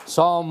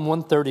Psalm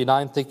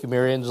 139, thank you,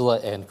 Mary Angela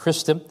and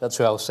Kristen. That's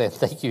who I was saying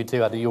thank you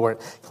to. I knew you weren't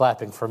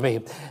clapping for me,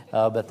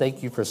 but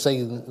thank you for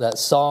singing that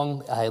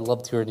song. I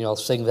loved hearing you all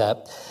sing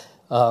that.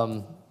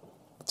 Psalm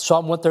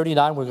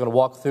 139, we're going to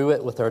walk through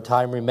it with our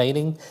time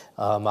remaining.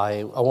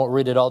 I won't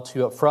read it all to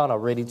you up front. I'll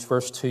read each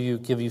verse to you,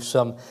 give you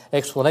some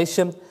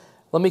explanation.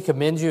 Let me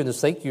commend you and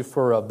just thank you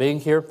for being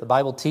here. The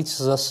Bible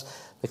teaches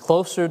us the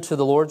closer to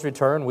the Lord's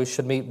return, we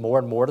should meet more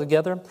and more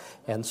together.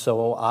 And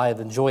so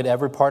I've enjoyed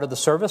every part of the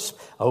service.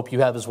 I hope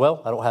you have as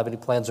well. I don't have any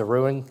plans of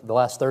ruining the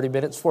last 30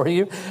 minutes for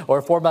you or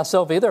for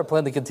myself either. I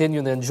plan to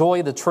continue to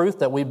enjoy the truth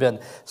that we've been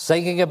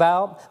singing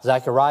about.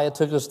 Zechariah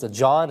took us to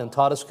John and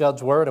taught us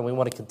God's Word, and we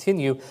want to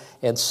continue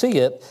and see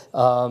it,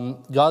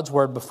 God's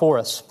Word before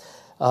us.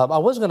 I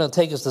was going to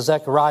take us to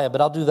Zechariah,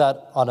 but I'll do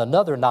that on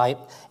another night.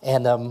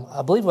 And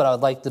I believe what I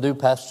would like to do,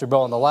 Pastor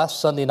Bill, on the last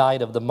Sunday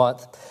night of the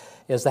month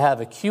is to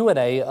have a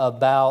Q&A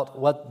about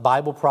what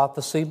Bible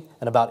prophecy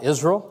and about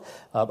Israel.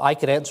 I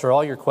could answer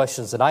all your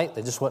questions tonight.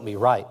 They just wouldn't be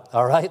right,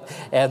 all right?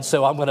 And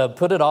so I'm going to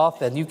put it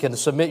off, and you can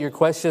submit your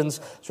questions.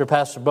 Sir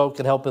Pastor Bo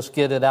can help us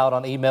get it out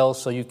on email,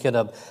 so you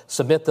can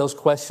submit those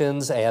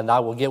questions, and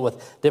I will get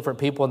with different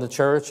people in the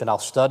church, and I'll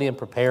study and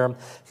prepare them.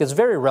 It's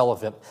very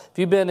relevant. If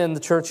you've been in the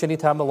church any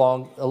time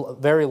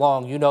very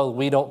long, you know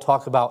we don't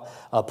talk about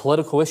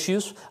political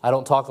issues. I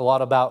don't talk a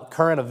lot about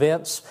current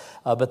events,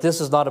 but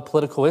this is not a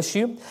political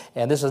issue,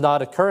 and this is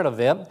not a current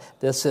event.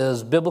 This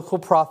is biblical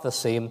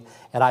prophecy,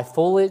 and I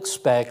fully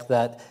expect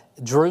that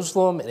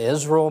Jerusalem and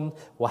Israel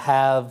will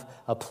have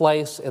a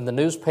place in the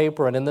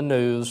newspaper and in the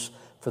news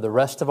for the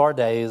rest of our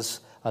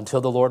days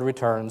until the Lord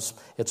returns.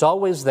 It's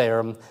always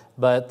there,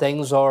 but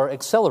things are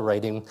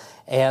accelerating,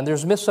 and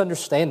there's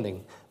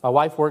misunderstanding. My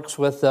wife works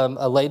with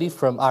a lady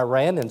from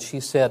Iran, and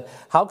she said,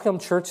 how come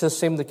churches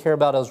seem to care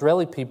about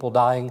Israeli people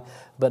dying,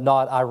 but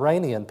not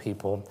Iranian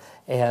people?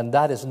 And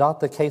that is not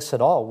the case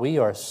at all. We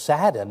are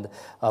saddened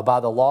by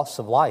the loss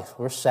of life.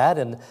 We're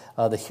saddened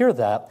to hear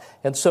that.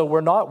 And so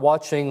we're not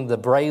watching the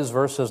Braves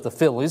versus the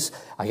Phillies.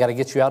 I got to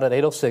get you out at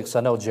 8:06. I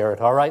know, Jared,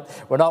 all right?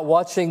 We're not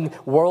watching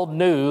world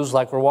news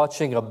like we're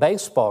watching a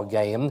baseball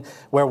game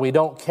where we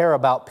don't care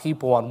about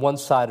people on one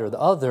side or the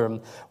other.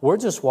 We're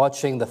just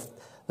watching the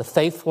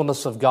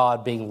faithfulness of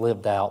God being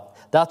lived out.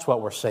 That's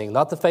what we're seeing,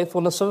 not the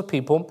faithfulness of a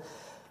people,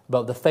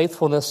 but the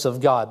faithfulness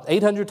of God.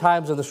 800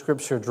 times in the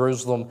Scripture,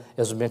 Jerusalem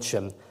is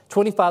mentioned.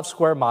 25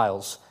 square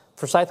miles.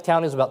 Forsyth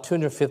County is about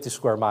 250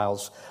 square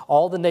miles.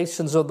 All the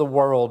nations of the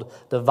world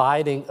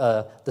deciding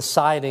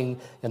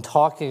and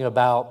talking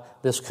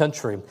about this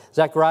country.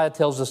 Zechariah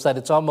tells us that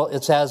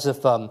it's as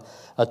if a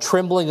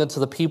trembling into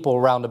the people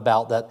around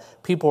about, that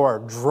people are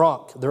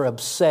drunk, they're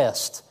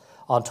obsessed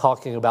on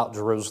talking about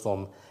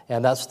Jerusalem.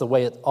 And that's the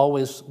way it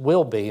always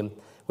will be,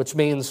 which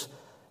means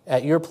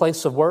at your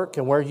place of work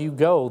and where you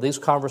go, these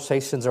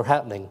conversations are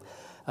happening.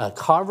 A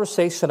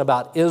conversation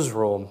about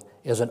Israel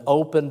is an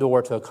open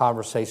door to a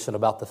conversation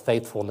about the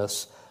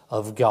faithfulness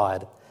of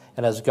God.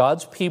 And as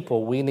God's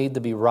people, we need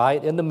to be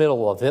right in the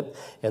middle of it.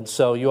 And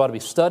so you ought to be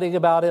studying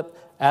about it.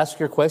 Ask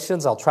your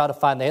questions. I'll try to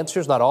find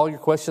answers. Not all your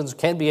questions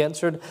can be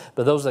answered,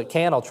 but those that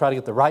can, I'll try to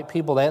get the right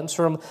people to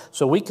answer them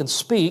so we can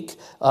speak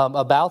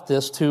about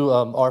this to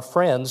our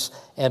friends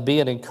and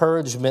be an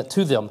encouragement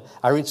to them.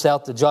 I reached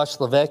out to Josh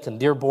Levesque in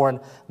Dearborn,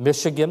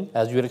 Michigan,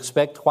 as you would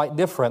expect, quite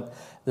different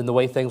than the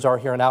way things are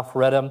here in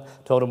Alpharetta.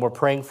 Told him we're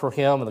praying for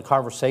him and the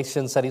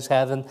conversations that he's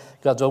having.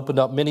 God's opened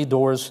up many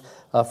doors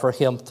for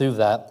him through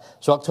that.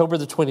 So October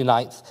the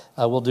 29th,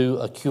 we'll do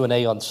a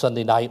Q&A on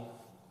Sunday night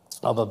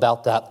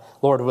about that,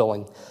 Lord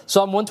willing.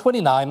 Psalm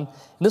 129, and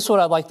this is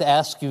what I'd like to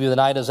ask you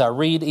tonight as I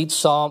read each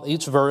psalm,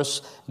 each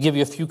verse, give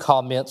you a few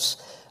comments.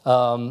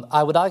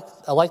 I'd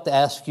like to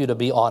ask you to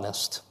be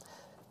honest,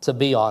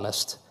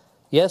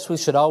 Yes, we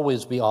should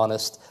always be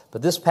honest,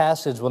 but this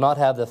passage will not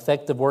have the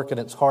effective work in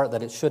its heart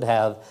that it should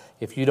have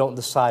if you don't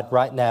decide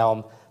right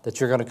now that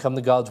you're going to come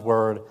to God's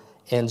Word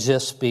and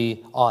just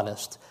be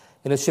honest.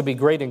 And it should be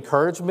great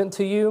encouragement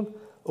to you,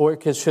 or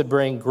it should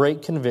bring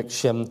great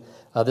conviction.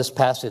 This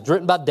passage,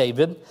 written by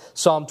David,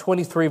 Psalm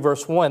 23,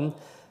 verse 1,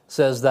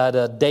 says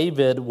that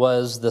David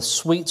was the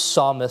sweet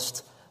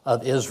psalmist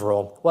of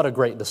Israel. What a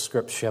great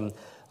description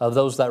of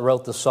those that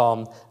wrote the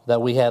psalm that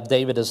we have.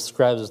 David is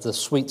described as the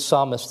sweet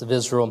psalmist of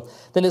Israel.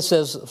 Then it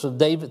says,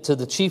 David to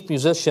the chief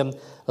musician,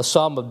 a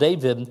psalm of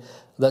David.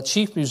 The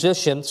chief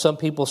musician, some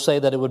people say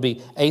that it would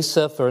be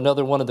Asaph or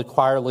another one of the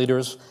choir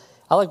leaders.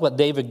 I like what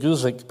David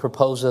Guzik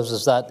proposes,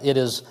 is that it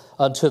is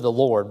unto the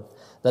Lord,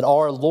 that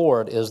our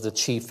Lord is the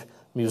chief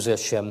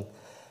musician.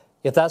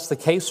 If that's the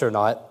case or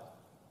not,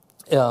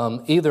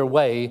 either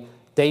way,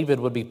 David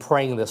would be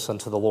praying this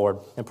unto the Lord.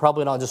 And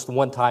probably not just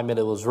one time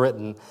it was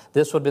written.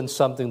 This would have been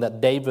something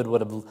that David would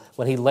have,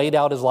 when he laid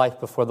out his life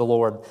before the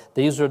Lord,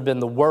 these would have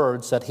been the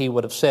words that he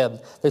would have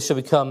said. They should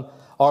become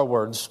our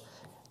words.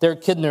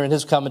 Derek Kidner, in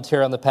his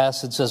commentary on the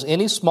passage, says,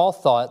 any small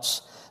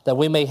thoughts that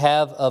we may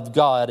have of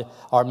God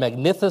are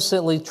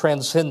magnificently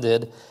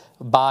transcended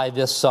by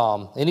this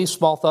psalm. Any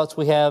small thoughts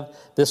we have,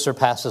 this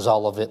surpasses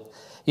all of it.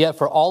 Yet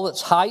for all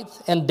its height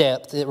and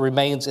depth, it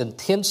remains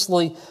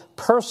intensely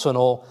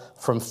personal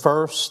from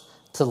first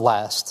to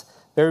last.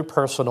 Very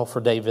personal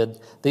for David.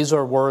 These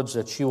are words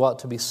that you ought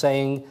to be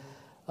saying,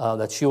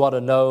 that you ought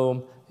to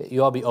know.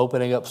 You ought to be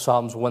opening up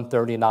Psalms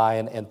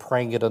 139 and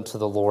praying it unto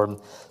the Lord.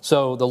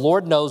 So the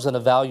Lord knows and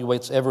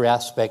evaluates every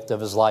aspect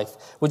of his life.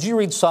 Would you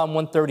read Psalm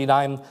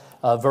 139,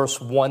 verse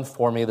 1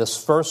 for me,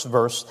 this first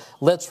verse?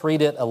 Let's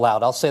read it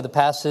aloud. I'll say the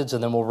passage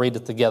and then we'll read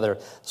it together.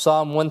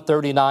 Psalm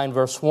 139,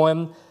 verse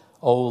 1.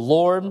 O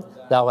Lord,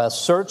 thou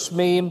hast searched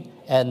me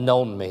and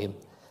known me.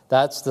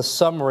 That's the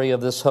summary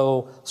of this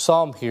whole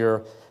psalm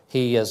here.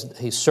 He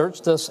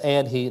searched us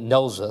and he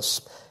knows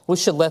us. We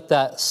should let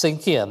that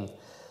sink in.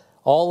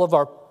 All of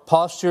our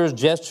postures,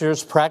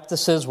 gestures,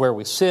 practices, where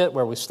we sit,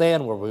 where we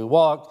stand, where we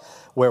walk,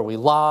 where we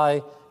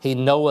lie, he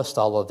knoweth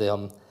all of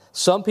them.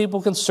 Some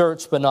people can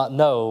search but not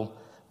know,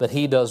 but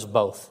he does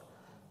both.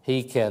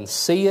 He can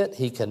see it,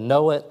 he can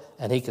know it,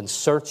 and he can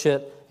search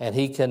it, and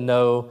he can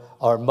know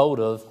our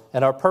motive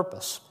and our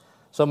purpose.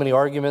 So many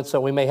arguments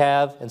that we may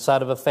have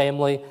inside of a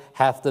family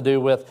have to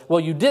do with, well,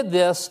 you did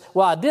this,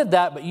 well, I did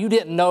that, but you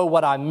didn't know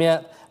what I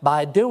meant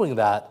by doing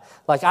that.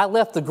 Like, I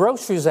left the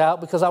groceries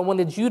out because I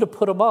wanted you to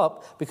put them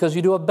up because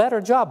you do a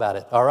better job at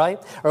it, all right?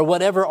 Or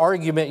whatever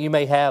argument you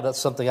may have, that's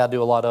something I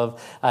do a lot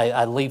of.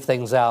 I leave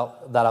things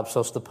out that I'm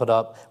supposed to put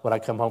up when I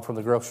come home from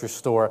the grocery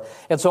store.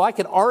 And so I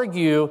can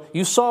argue,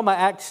 you saw my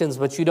actions,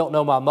 but you don't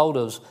know my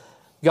motives.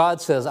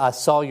 God says, I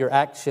saw your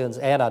actions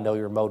and I know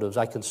your motives.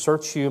 I can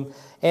search you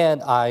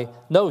and I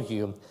know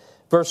you.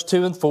 Verse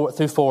 2 and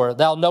 4,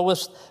 Thou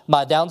knowest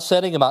my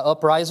downsetting and my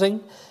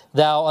uprising.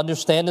 Thou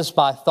understandest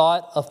my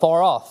thought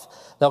afar off.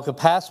 Thou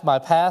compassest my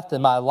path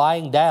and my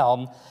lying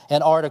down,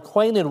 and art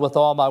acquainted with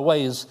all my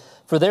ways.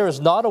 For there is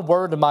not a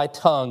word in my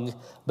tongue,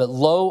 but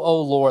lo,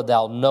 O Lord,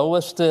 thou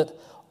knowest it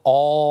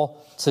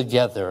all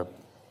together.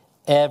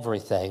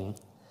 Everything.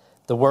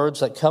 The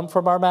words that come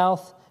from our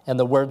mouth and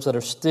the words that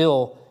are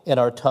still in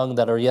our tongue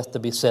that are yet to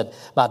be said.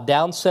 My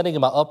downsetting and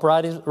my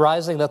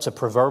uprising, that's a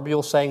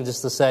proverbial saying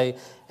just to say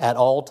at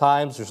all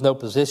times. There's no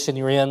position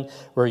you're in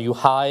where you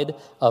hide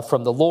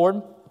from the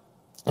Lord.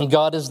 And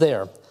God is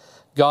there.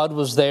 God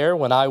was there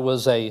when I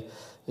was a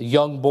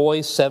young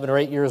boy, 7 or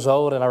 8 years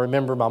old, and I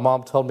remember my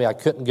mom told me I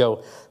couldn't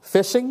go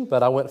fishing,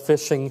 but I went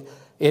fishing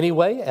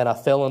anyway, and I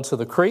fell into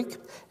the creek,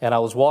 and I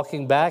was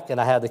walking back, and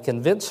I had to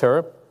convince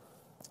her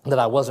that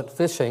I wasn't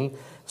fishing,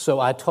 so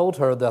I told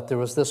her that there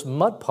was this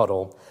mud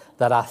puddle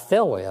that I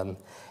fell in,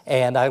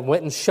 and I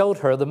went and showed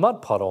her the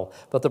mud puddle.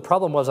 But the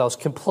problem was I was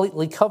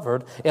completely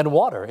covered in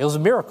water. It was a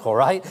miracle,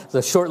 right? It's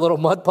a short little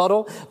mud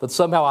puddle, but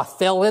somehow I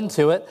fell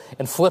into it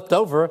and flipped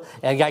over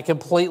and got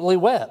completely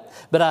wet.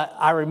 But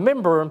I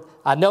remember,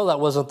 I know that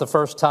wasn't the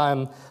first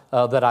time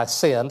that I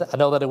sinned. I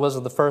know that it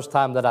wasn't the first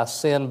time that I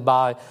sinned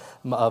by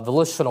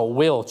volitional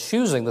will,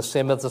 choosing to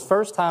sin. But it's the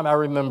first time I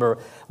remember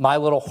my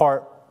little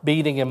heart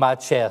beating in my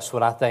chest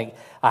when I think,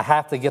 I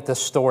have to get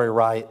this story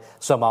right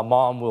so my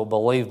mom will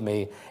believe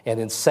me. And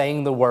in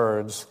saying the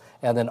words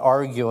and then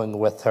arguing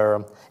with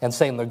her and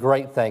saying the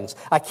great things.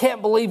 I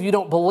can't believe you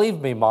don't believe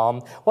me,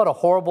 Mom. What a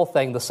horrible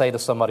thing to say to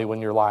somebody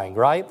when you're lying,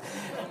 right?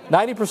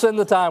 90% of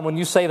the time when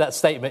you say that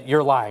statement,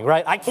 you're lying,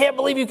 right? I can't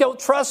believe you don't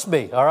trust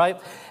me, all right?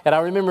 And I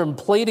remember him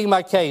pleading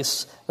my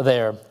case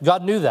there.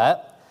 God knew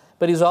that,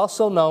 but he's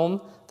also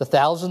known the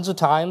thousands of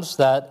times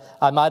that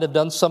I might have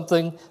done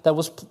something that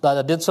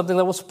I did something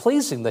that was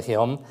pleasing to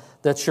him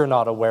that you're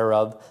not aware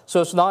of.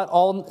 So it's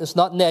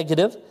not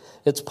negative.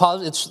 It's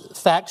positive. It's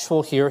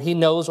factual here. He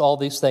knows all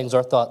these things,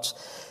 our thoughts.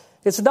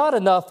 It's not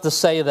enough to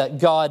say that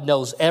God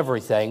knows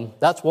everything.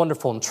 That's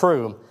wonderful and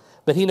true,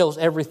 but he knows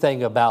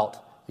everything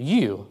about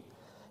you.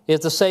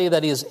 It's to say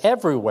that he is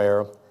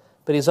everywhere,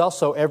 but he's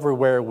also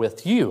everywhere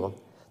with you.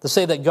 To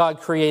say that God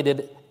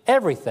created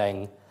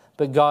everything,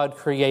 but God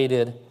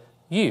created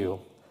you.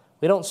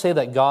 We don't say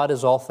that God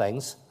is all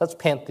things. That's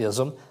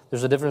pantheism.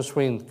 There's a difference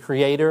between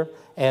creator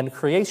and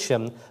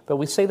creation, but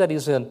we say that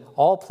he's in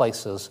all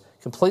places,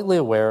 completely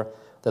aware.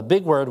 The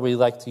big word we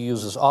like to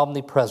use is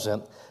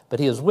omnipresent, but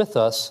he is with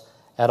us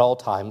at all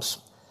times.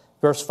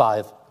 Verse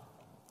 5,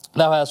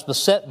 Thou hast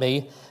beset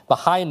me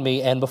behind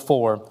me and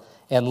before,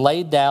 and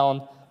laid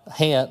thine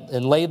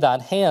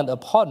hand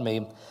upon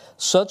me.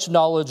 Such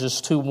knowledge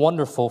is too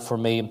wonderful for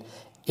me.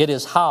 It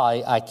is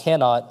high, I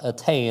cannot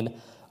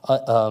attain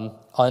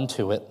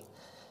unto it.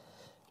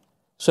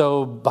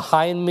 So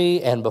behind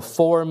me and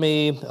before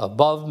me,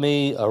 above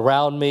me,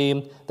 around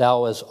me,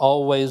 thou is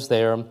always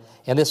there.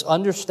 And this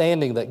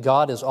understanding that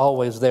God is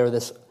always there,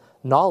 this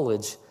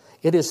knowledge,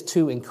 it is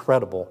too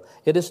incredible.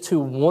 It is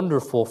too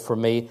wonderful for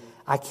me.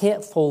 I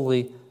can't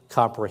fully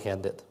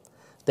comprehend it.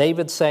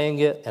 David's saying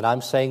it, and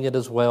I'm saying it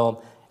as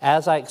well.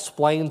 As I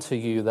explained to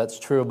you that's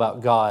true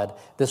about God,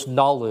 this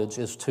knowledge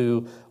is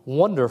too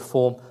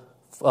wonderful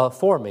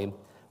for me.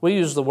 We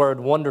use the word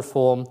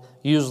wonderful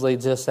usually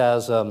just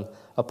as a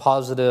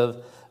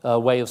positive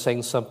way of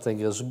saying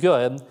something is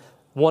good.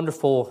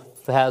 Wonderful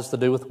has to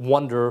do with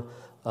wonder,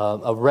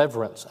 a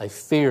reverence, a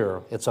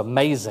fear. It's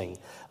amazing.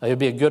 It would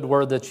be a good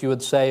word that you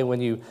would say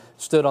when you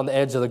stood on the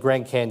edge of the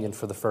Grand Canyon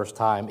for the first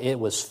time. It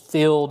was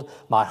filled,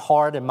 my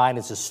heart and mind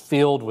is just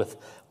filled with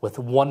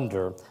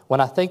wonder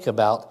when I think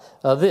about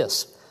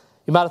this.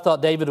 You might have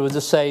thought David would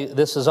just say,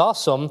 this is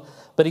awesome,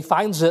 but he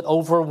finds it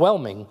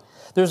overwhelming.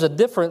 There's a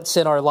difference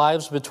in our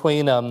lives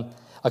between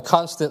a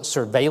constant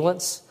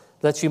surveillance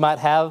that you might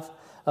have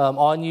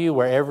on you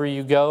wherever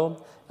you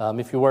go.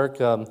 If you work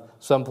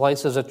some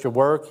places at your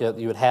work,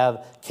 you would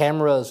have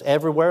cameras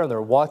everywhere and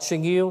they're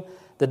watching you.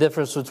 The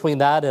difference between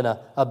that and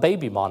a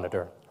baby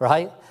monitor,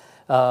 right?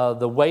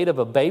 The weight of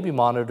a baby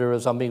monitor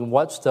is I'm being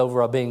watched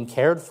over, I'm being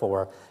cared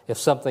for. If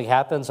something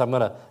happens, I'm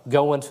going to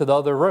go into the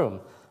other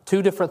room.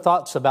 Two different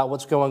thoughts about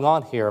what's going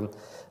on here.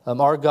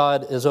 Our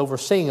God is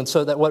overseeing. And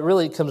so that what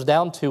really comes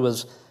down to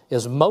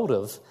is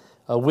motive.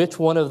 Which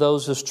one of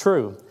those is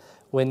true?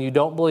 When you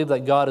don't believe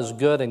that God is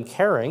good and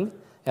caring,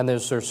 and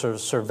there's sort of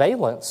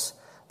surveillance,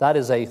 that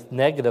is a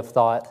negative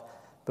thought.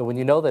 But when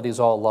you know that He's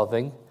all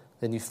loving,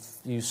 then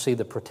you see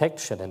the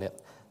protection in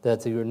it.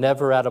 That you're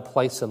never at a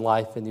place in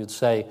life and you'd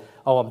say,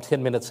 oh, I'm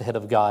 10 minutes ahead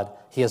of God.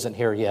 He isn't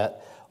here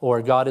yet.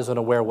 Or God isn't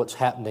aware of what's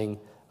happening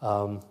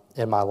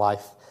in my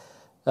life.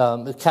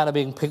 It's kind of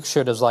being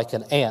pictured as like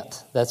an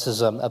ant.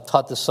 That's I've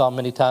taught this psalm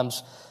many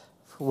times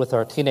with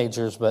our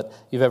teenagers, but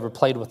you've ever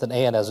played with an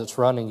ant as it's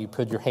running, you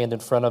put your hand in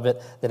front of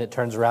it, then it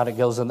turns around, it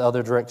goes in the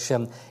other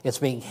direction. It's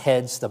being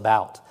hedged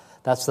about.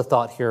 That's the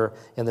thought here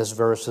in this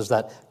verse, is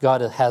that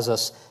God has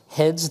us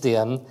hedged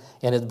in,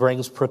 and it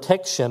brings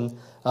protection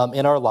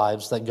in our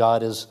lives, that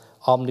God is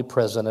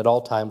omnipresent at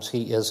all times.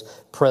 He is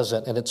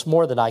present, and it's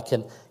more than I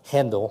can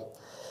handle.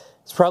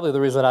 It's probably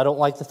the reason I don't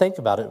like to think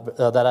about it,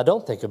 that I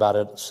don't think about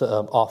it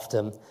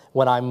often.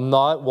 When I'm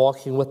not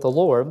walking with the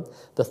Lord,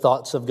 the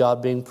thoughts of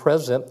God being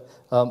present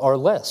are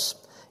less.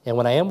 And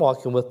when I am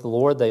walking with the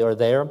Lord, they are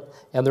there,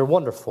 and they're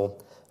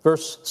wonderful.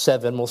 Verse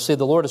 7, we'll see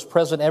the Lord is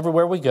present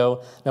everywhere we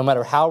go, no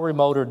matter how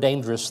remote or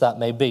dangerous that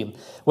may be.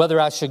 Whether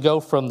I should go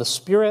from the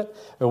Spirit,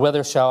 or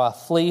whether shall I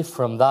flee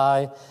from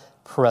thy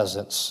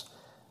presence.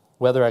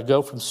 Whether I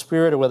go from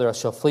Spirit, or whether I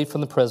shall flee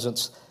from the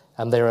presence,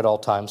 I'm there at all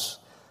times.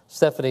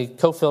 Stephanie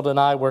Cofield and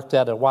I worked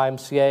at a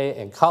YMCA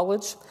in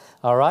college,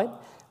 all right?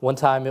 One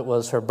time it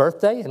was her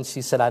birthday, and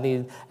she said,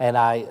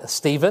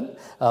 Stephen,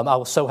 I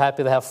was so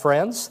happy to have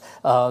friends.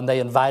 They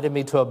invited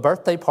me to a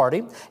birthday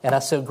party, and I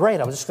said,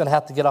 great, I'm just going to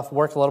have to get off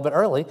work a little bit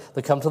early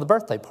to come to the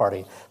birthday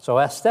party. So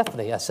I asked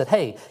Stephanie, I said,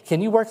 hey,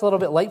 can you work a little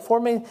bit late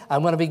for me?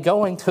 I'm going to be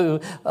going to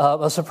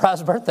a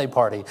surprise birthday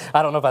party.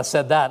 I don't know if I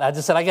said that. I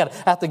just said, I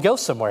have to go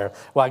somewhere.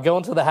 Well, I go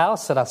into the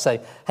house, and I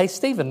say, hey,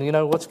 Stephen,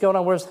 what's going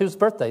on? Whose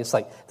birthday? It's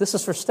like, this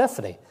is for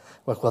Stephanie.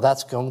 Well,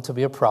 that's going to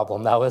be a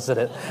problem now, isn't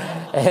it?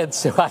 And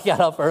so I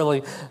got up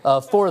early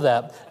for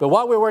that. But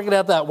while we were working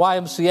at that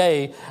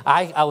YMCA,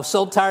 I was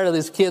so tired of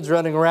these kids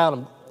running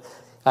around.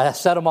 I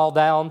set them all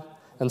down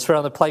and threw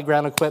on the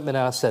playground equipment,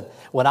 and I said,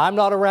 when I'm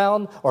not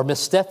around or Miss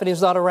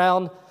Stephanie's not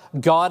around,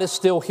 God is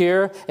still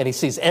here, and He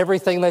sees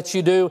everything that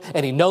you do,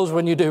 and He knows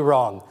when you do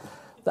wrong.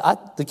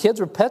 The kids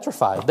were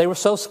petrified. They were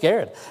so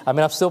scared.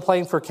 I'm still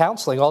paying for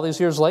counseling all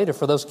these years later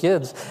for those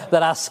kids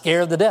that I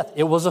scared to death.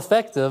 It was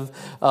effective,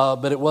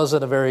 but it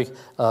wasn't a very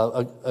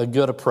a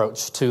good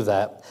approach to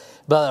that.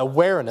 But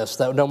awareness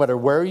that no matter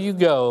where you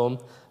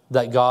go,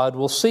 that God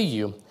will see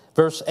you.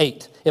 Verse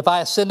 8, if I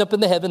ascend up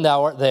into heaven,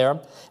 thou art there.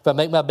 If I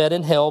make my bed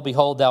in hell,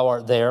 behold, thou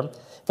art there.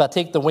 If I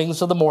take the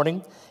wings of the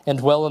morning and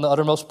dwell in the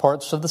uttermost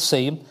parts of the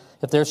sea,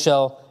 if there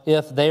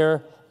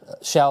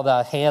shall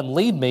thy hand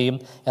lead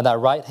me, and thy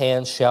right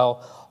hand shall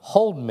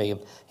hold me.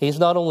 He's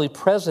not only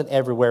present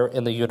everywhere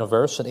in the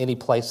universe, in any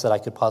place that I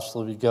could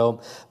possibly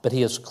go, but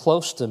He is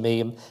close to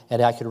me,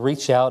 and I could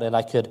reach out and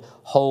I could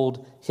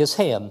hold His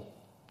hand.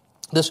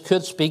 This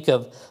could speak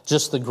of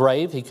just the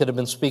grave. He could have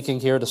been speaking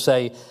here to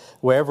say,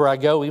 wherever I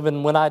go,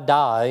 even when I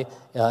die,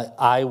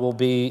 I will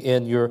be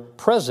in your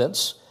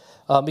presence,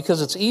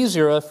 because it's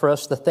easier for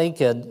us to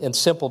think in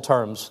simple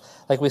terms.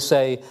 Like we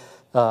say,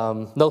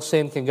 no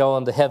sin can go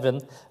into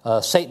heaven.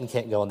 Satan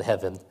can't go into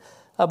heaven.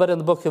 But in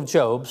the book of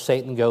Job,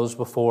 Satan goes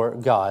before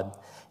God.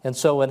 And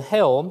so in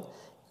hell,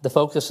 the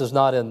focus is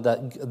not in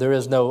that there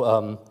is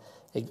no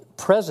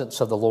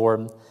presence of the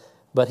Lord,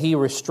 but He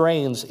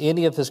restrains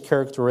any of His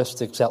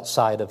characteristics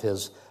outside of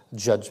His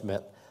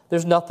judgment.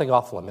 There's nothing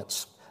off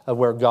limits of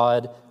where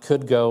God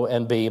could go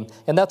and be.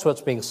 And that's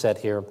what's being said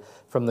here.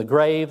 From the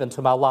grave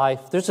into my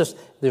life,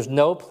 there's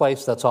no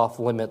place that's off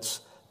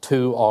limits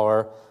to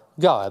our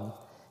God.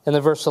 And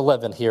then verse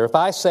 11 here, if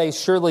I say,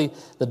 surely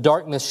the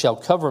darkness shall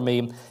cover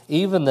me,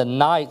 even the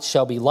night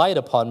shall be light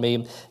upon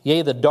me,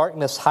 yea, the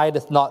darkness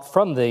hideth not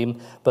from thee,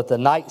 but the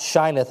night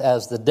shineth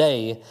as the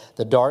day,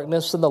 the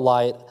darkness and the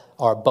light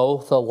are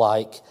both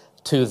alike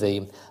to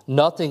thee.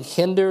 Nothing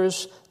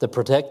hinders the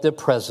protective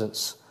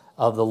presence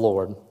of the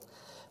Lord.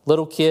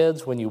 Little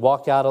kids, when you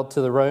walk out into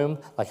the room,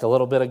 like a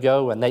little bit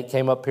ago when Nate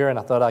came up here and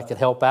I thought I could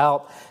help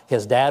out,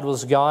 his dad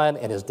was gone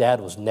and his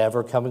dad was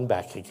never coming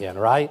back again,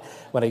 right?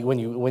 When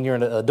you're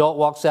an adult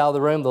walks out of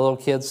the room, the little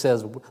kid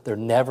says they're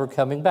never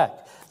coming back.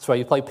 That's why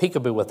you play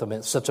peekaboo with them.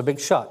 It's such a big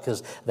shock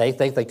because they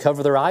think they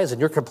cover their eyes and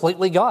you're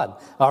completely gone,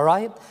 all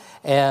right?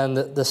 And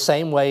the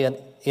same way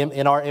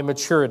in our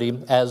immaturity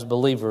as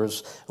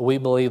believers, we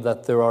believe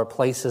that there are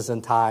places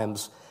and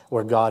times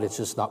where God is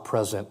just not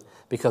present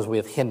because we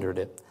have hindered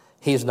it.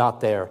 He's not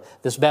there.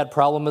 This bad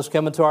problem has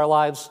come into our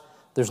lives.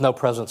 There's no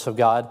presence of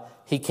God.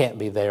 He can't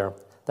be there.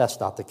 That's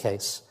not the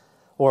case.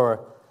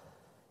 Or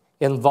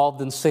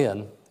involved in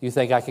sin, you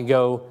think I can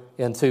go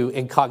into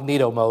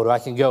incognito mode, or I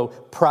can go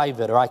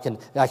private, or I can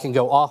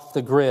go off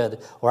the grid,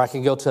 or I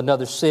can go to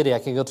another city, I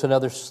can go to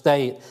another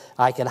state.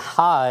 I can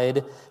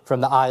hide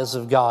from the eyes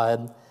of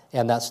God,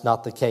 and that's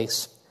not the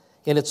case.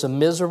 And it's a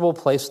miserable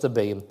place to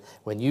be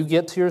when you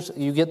get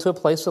to a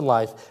place in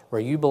life where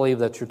you believe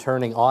that you're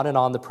turning on and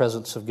on the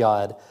presence of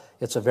God.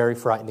 It's a very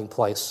frightening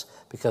place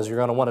because you're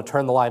going to want to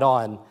turn the light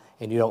on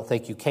and you don't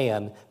think you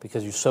can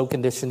because you so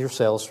conditioned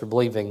yourselves for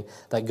believing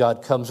that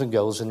God comes and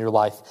goes in your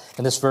life.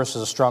 And this verse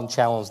is a strong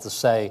challenge to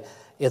say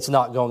it's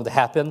not going to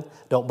happen.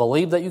 Don't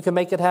believe that you can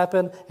make it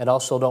happen, and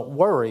also don't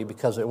worry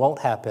because it won't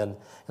happen.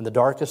 In the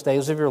darkest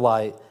days of your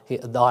life,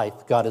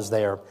 God is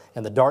there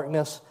in the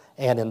darkness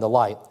and in the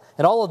light.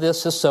 And all of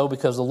this is so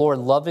because the Lord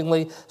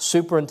lovingly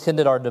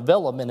superintended our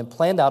development and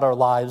planned out our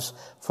lives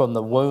from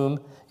the womb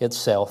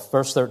itself.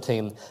 Verse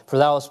 13, for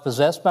thou hast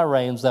possessed my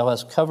reins, thou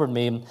hast covered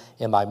me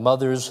in my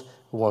mother's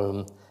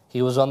womb.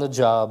 He was on the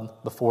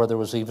job before there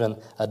was even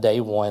a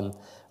day one,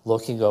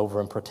 looking over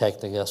and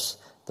protecting us.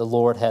 The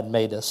Lord had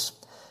made us.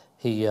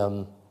 He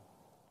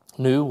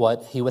knew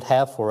what He would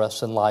have for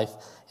us in life,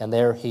 and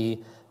there He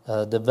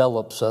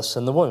develops us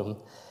in the womb.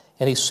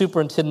 And He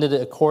superintended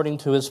it according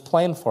to His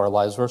plan for our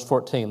lives. Verse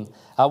 14,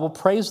 I will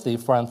praise Thee,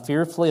 for I am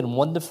fearfully and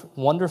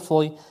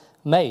wonderfully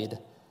made.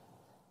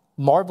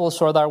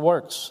 Marvelous are Thy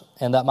works,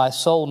 and that my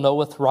soul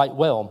knoweth right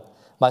well.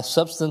 My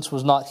substance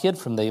was not hid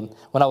from Thee.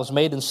 When I was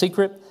made in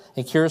secret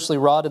and curiously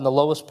wrought in the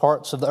lowest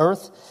parts of the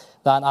earth,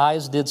 Thine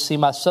eyes did see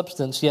my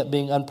substance, yet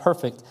being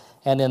unperfect.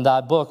 And in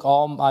Thy book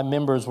all my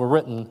members were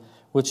written,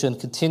 which in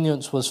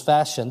continuance was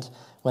fashioned,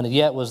 when it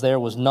yet was there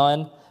was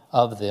none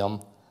of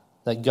them.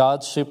 That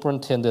God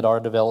superintended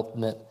our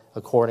development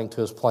according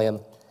to His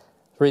plan.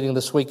 Reading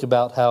this week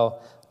about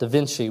how Da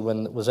Vinci,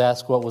 when was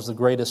asked what was the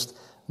greatest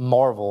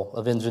marvel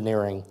of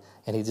engineering,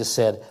 and he just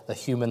said, the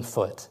human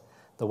foot,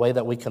 the way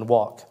that we can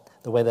walk,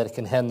 the way that it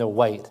can handle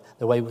weight,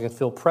 the way we can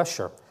feel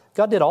pressure.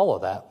 God did all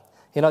of that.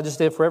 He not just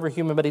did for every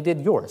human, but He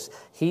did yours.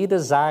 He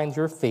designed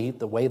your feet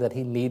the way that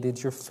He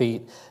needed your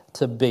feet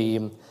to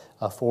be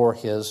for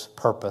His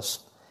purpose.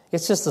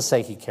 It's just to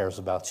say He cares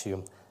about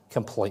you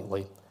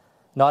completely.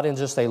 Not in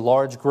just a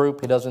large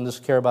group. He doesn't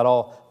just care about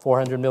all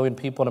 400 million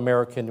people in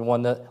America and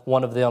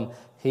one of them.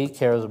 He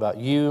cares about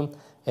you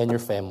and your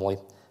family.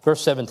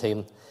 Verse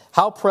 17,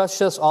 how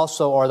precious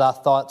also are Thy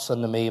thoughts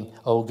unto me,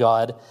 O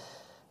God.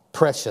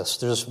 Precious,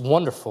 they're just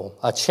wonderful.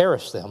 I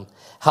cherish them.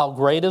 How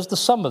great is the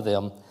sum of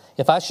them.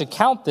 If I should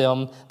count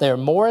them, they are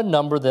more in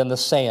number than the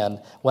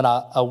sand. When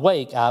I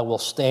awake, I will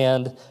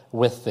stand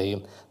with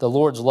Thee. The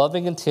Lord's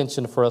loving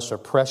intention for us are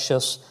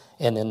precious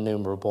and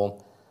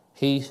innumerable.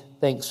 He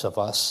thinks of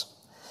us.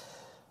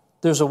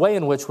 There's a way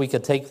in which we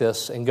could take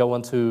this and go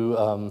into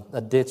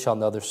a ditch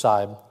on the other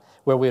side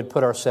where we would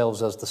put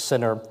ourselves as the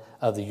center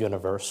of the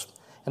universe.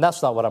 And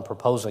that's not what I'm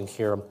proposing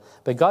here.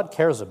 But God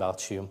cares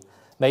about you.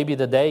 Maybe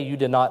today you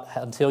did not,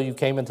 until you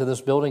came into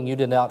this building, you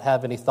did not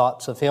have any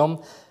thoughts of Him.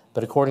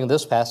 But according to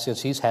this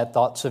passage, He's had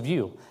thoughts of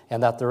you,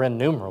 and that they're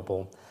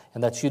innumerable.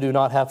 And that you do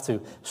not have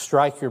to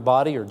strike your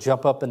body or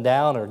jump up and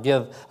down or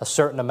give a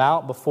certain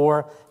amount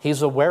before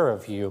He's aware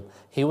of you.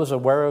 He was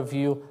aware of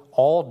you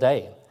all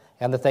day.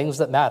 And the things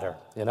that matter,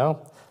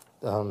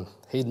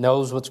 He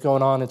knows what's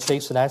going on in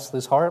Chase and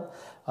Ashley's heart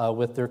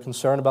with their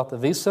concern about the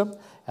visa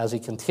as he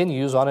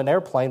continues on an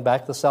airplane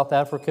back to South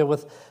Africa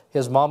with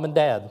his mom and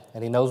dad.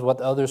 And he knows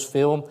what others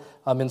feel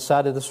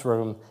inside of this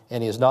room,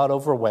 and he is not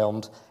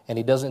overwhelmed, and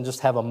he doesn't just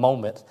have a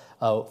moment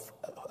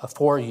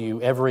for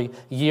you every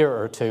year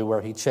or two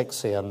where he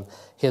checks in.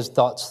 His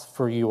thoughts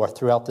for you are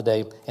throughout the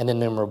day and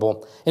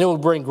innumerable. And it will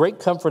bring great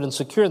comfort and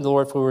security in the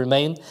Lord if we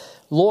remain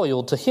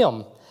loyal to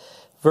Him.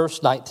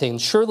 Verse 19,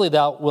 surely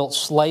Thou wilt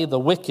slay the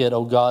wicked,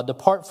 O God.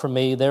 Depart from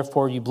me,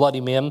 therefore, you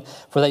bloody men,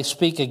 for they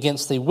speak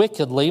against Thee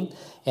wickedly,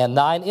 and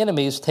Thine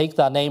enemies take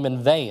Thy name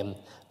in vain.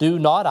 Do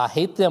not I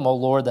hate them, O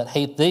Lord, that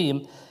hate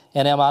Thee,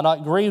 and am I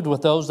not grieved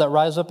with those that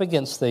rise up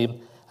against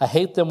Thee? I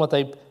hate them with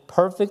a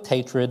perfect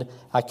hatred.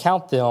 I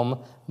count them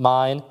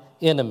mine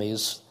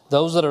enemies.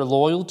 Those that are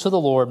loyal to the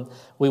Lord,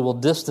 we will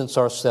distance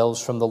ourselves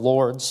from the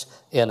Lord's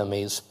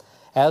enemies.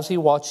 As He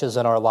watches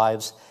in our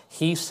lives,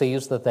 He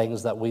sees the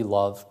things that we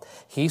love.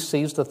 He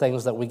sees the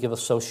things that we give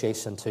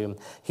association to.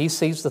 He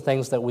sees the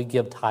things that we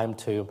give time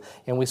to.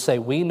 And we say,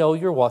 we know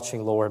You're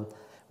watching, Lord.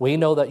 We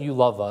know that You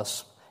love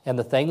us. And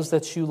the things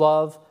that You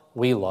love,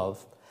 we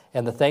love.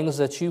 And the things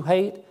that You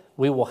hate,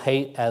 we will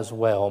hate as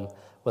well,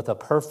 with a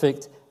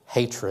perfect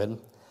hatred.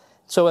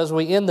 So as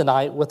we end the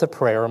night with a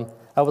prayer,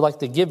 I would like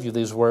to give you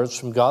these words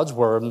from God's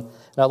Word. And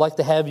I'd like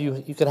to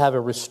you can have a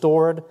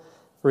restored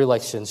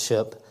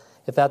relationship.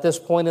 If at this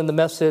point in the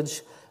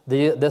message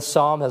this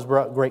psalm has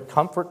brought great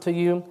comfort to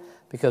you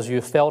because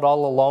you felt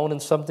all alone in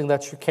something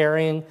that you're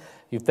carrying.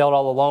 You felt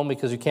all alone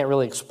because you can't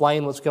really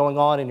explain what's going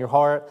on in your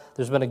heart.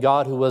 There's been a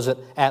God who wasn't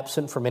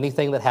absent from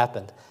anything that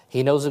happened.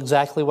 He knows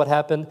exactly what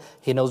happened.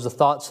 He knows the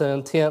thoughts and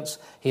intents.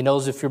 He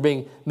knows if you're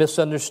being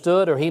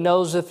misunderstood, or He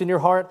knows if in your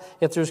heart,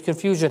 if there's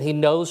confusion. He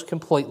knows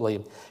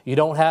completely. You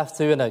don't have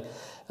to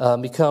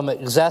become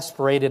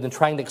exasperated and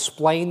trying to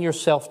explain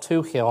yourself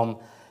to Him.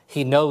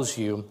 He knows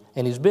you,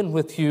 and He's been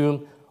with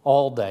you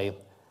all day.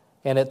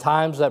 And at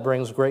times that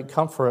brings great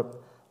comfort,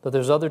 but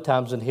there's other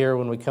times in here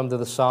when we come to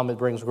the psalm, it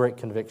brings great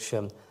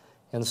conviction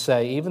and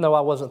say, even though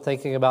I wasn't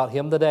thinking about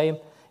Him today,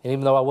 and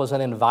even though I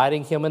wasn't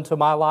inviting Him into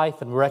my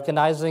life and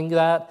recognizing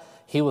that,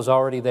 He was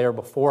already there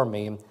before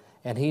me,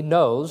 and He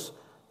knows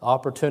the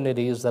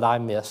opportunities that I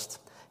missed.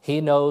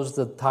 He knows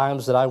the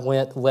times that I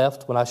went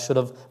left when I should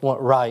have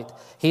went right.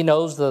 He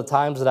knows the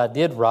times that I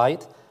did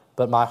right,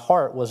 but my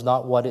heart was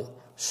not what it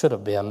should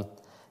have been.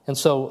 And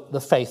so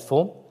the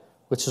faithful,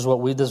 which is what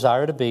we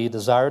desire to be,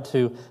 desire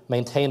to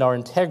maintain our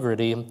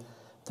integrity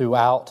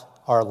throughout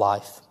our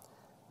life.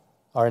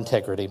 Our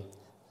integrity.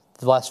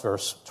 The last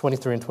verse,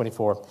 23 and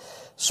 24.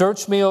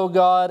 Search me, O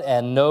God,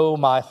 and know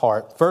my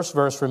heart. First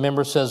verse,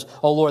 remember, says,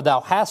 O Lord,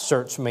 thou hast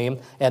searched me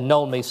and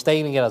known me,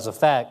 stating it as a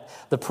fact.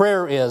 The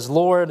prayer is,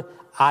 Lord,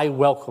 I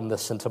welcome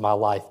this into my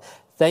life.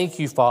 Thank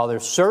you, Father.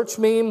 Search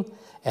me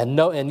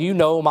and you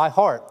know my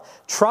heart.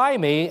 Try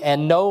me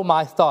and know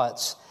my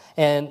thoughts.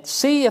 And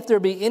see if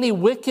there be any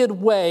wicked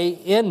way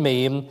in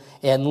me,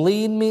 and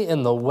lead me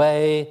in the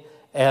way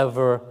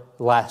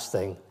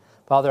everlasting.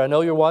 Father, I know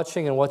you're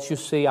watching, and what you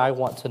see, I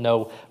want to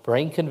know.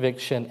 Bring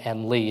conviction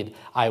and lead.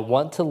 I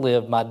want to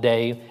live my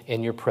day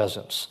in your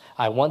presence.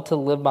 I want to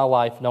live my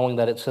life knowing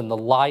that it's in the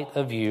light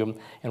of you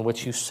in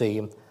which you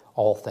see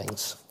all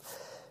things.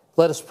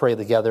 Let us pray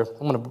together.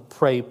 I'm going to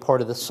pray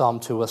part of this psalm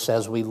to us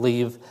as we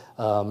leave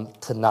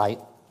tonight.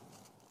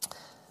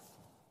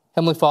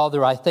 Heavenly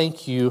Father, I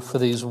thank you for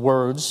these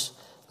words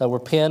that were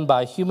penned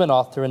by a human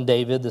author in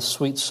David, the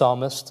sweet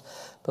psalmist.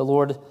 But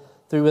Lord,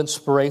 through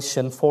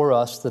inspiration for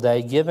us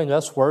today, giving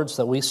us words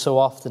that we so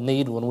often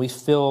need when we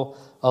feel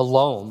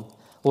alone.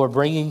 Lord,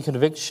 bringing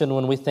conviction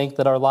when we think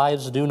that our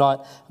lives do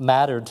not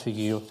matter to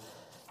you.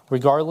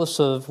 Regardless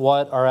of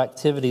what our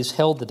activities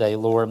held today,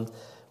 Lord,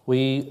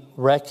 we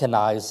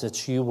recognize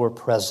that you were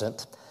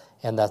present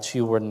and that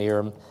you were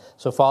near.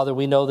 So, Father,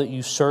 we know that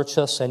you search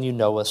us and you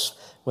know us.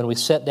 When we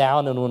sat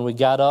down and when we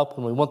got up,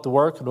 when we went to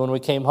work and when we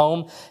came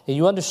home, and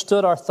you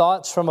understood our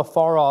thoughts from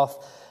afar off,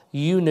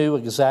 you knew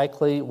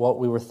exactly what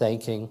we were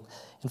thinking.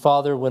 And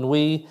Father, when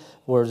we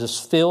were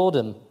just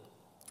filled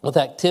with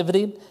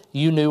activity,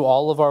 you knew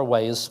all of our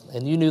ways,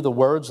 and you knew the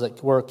words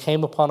that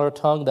came upon our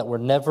tongue that were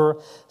never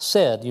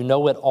said. You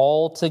know it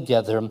all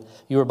together.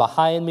 You were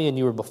behind me and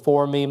you were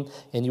before me,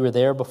 and you were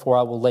there before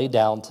I will lay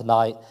down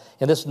tonight.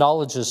 And this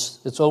knowledge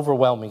it's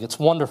overwhelming. It's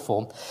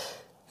wonderful.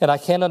 And I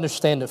can't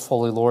understand it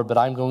fully, Lord, but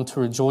I'm going to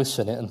rejoice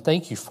in it and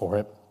thank you for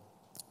it.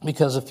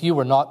 Because if you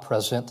were not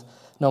present,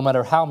 no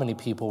matter how many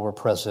people were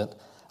present,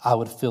 I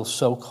would feel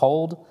so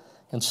cold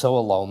and so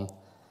alone.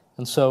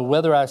 And so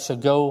whether I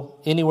should go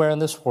anywhere in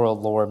this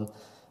world, Lord,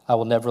 I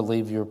will never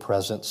leave your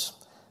presence.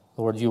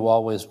 Lord, you will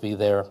always be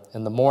there.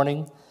 In the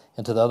morning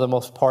and to the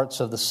othermost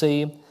parts of the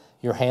sea,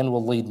 your hand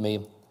will lead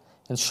me.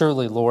 And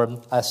surely, Lord,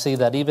 I see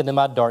that even in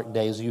my dark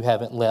days, you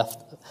haven't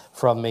left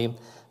from me,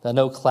 that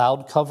no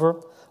cloud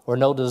cover or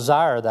no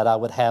desire that I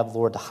would have,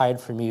 Lord, to hide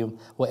from you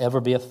will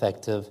ever be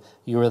effective.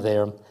 You are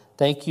there.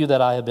 Thank you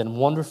that I have been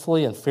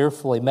wonderfully and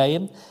fearfully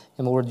made.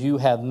 And Lord, you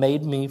have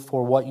made me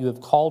for what you have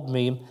called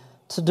me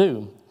to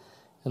do.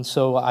 And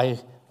so,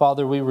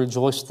 Father, we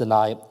rejoice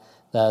tonight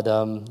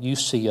that you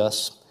see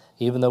us.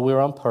 Even though we're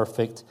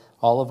imperfect,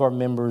 all of our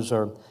members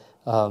are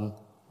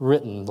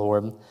written,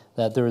 Lord,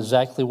 that they're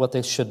exactly what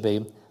they should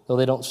be. Though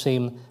they don't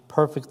seem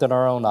perfect in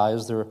our own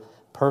eyes, they're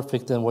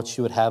perfect in what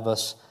you would have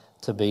us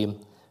to be.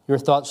 Your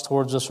thoughts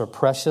towards us are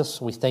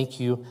precious. We thank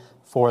you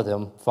for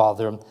them,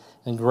 Father,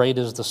 and great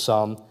is the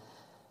sum.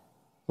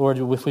 Lord,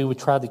 if we would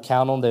try to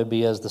count them, they'd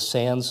be as the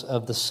sands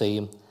of the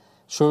sea.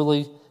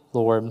 Surely,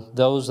 Lord,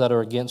 those that are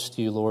against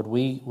you, Lord,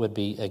 we would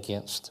be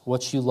against.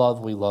 What you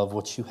love, we love.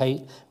 What you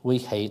hate, we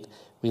hate.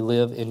 We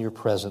live in your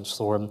presence,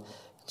 Lord.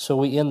 So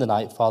we end the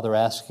night, Father,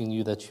 asking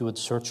you that you would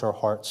search our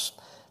hearts,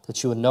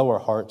 that you would know our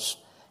hearts,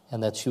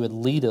 and that you would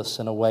lead us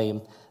in a way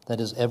that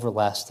is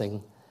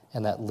everlasting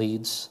and that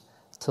leads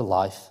to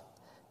life.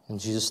 In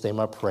Jesus' name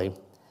I pray.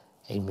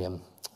 Amen.